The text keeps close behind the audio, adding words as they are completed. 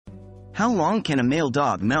How long can a male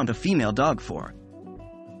dog mount a female dog for?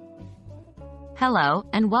 Hello,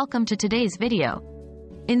 and welcome to today's video.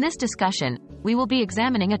 In this discussion, we will be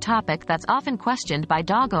examining a topic that's often questioned by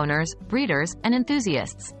dog owners, breeders, and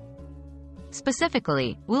enthusiasts.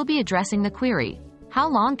 Specifically, we'll be addressing the query, how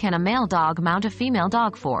long can a male dog mount a female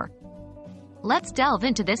dog for? Let's delve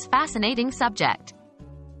into this fascinating subject.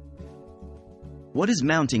 What is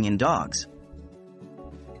mounting in dogs?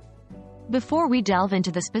 Before we delve into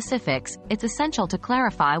the specifics, it's essential to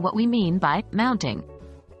clarify what we mean by mounting.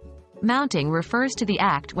 Mounting refers to the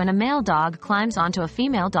act when a male dog climbs onto a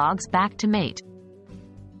female dog's back to mate.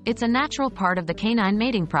 It's a natural part of the canine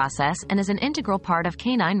mating process and is an integral part of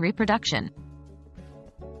canine reproduction.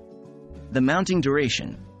 The mounting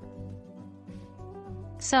duration.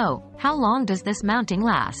 So, how long does this mounting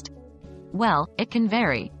last? Well, it can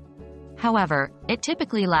vary. However, it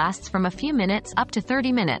typically lasts from a few minutes up to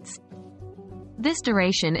 30 minutes. This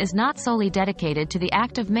duration is not solely dedicated to the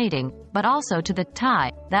act of mating, but also to the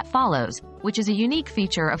tie that follows, which is a unique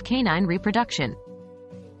feature of canine reproduction.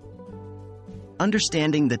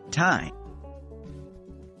 Understanding the tie.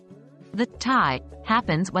 The tie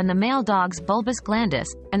happens when the male dog's bulbus glandis,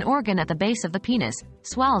 an organ at the base of the penis,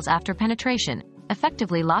 swells after penetration,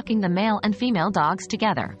 effectively locking the male and female dogs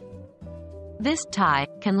together. This tie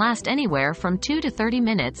can last anywhere from 2 to 30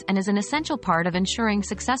 minutes and is an essential part of ensuring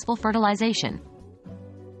successful fertilization.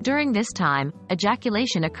 During this time,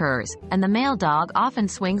 ejaculation occurs, and the male dog often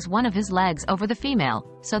swings one of his legs over the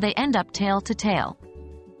female, so they end up tail to tail.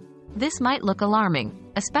 This might look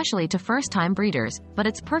alarming, especially to first-time breeders, but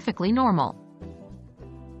it's perfectly normal.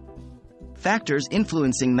 Factors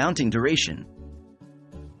influencing mounting duration.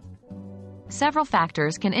 Several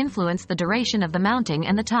factors can influence the duration of the mounting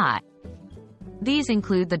and the tie. These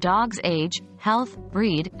include the dog's age, health,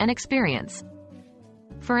 breed, and experience.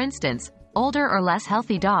 For instance, older or less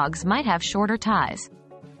healthy dogs might have shorter ties.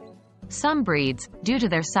 Some breeds, due to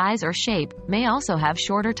their size or shape, may also have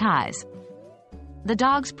shorter ties. The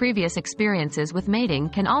dog's previous experiences with mating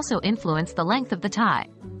can also influence the length of the tie.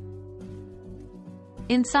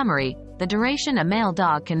 In summary, the duration a male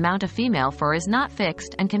dog can mount a female for is not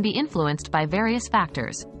fixed and can be influenced by various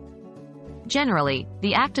factors. Generally,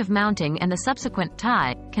 the act of mounting and the subsequent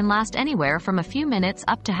tie can last anywhere from a few minutes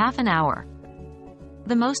up to half an hour.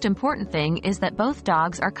 The most important thing is that both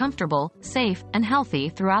dogs are comfortable, safe, and healthy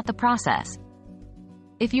throughout the process.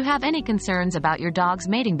 If you have any concerns about your dog's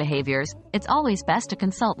mating behaviors, it's always best to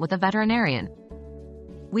consult with a veterinarian.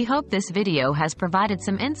 We hope this video has provided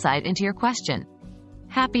some insight into your question.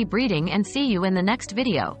 Happy breeding and see you in the next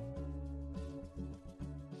video.